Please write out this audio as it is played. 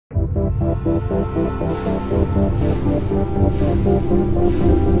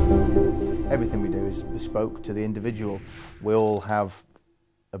Everything we do is bespoke to the individual. We all have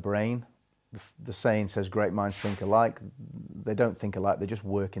a brain. The saying says great minds think alike. They don't think alike, they just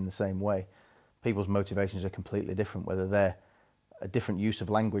work in the same way. People's motivations are completely different. Whether they're a different use of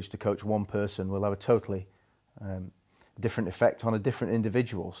language to coach one person will have a totally different effect on a different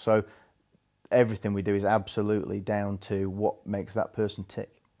individual. So everything we do is absolutely down to what makes that person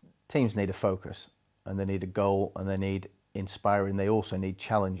tick. Teams need a focus, and they need a goal, and they need inspiring. They also need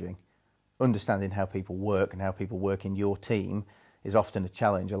challenging. Understanding how people work and how people work in your team is often a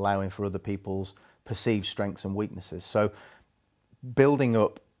challenge, allowing for other people's perceived strengths and weaknesses. So building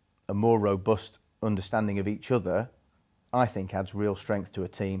up a more robust understanding of each other, I think, adds real strength to a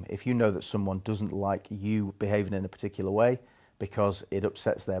team. If you know that someone doesn't like you behaving in a particular way because it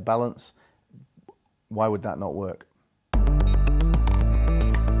upsets their balance, why would that not work?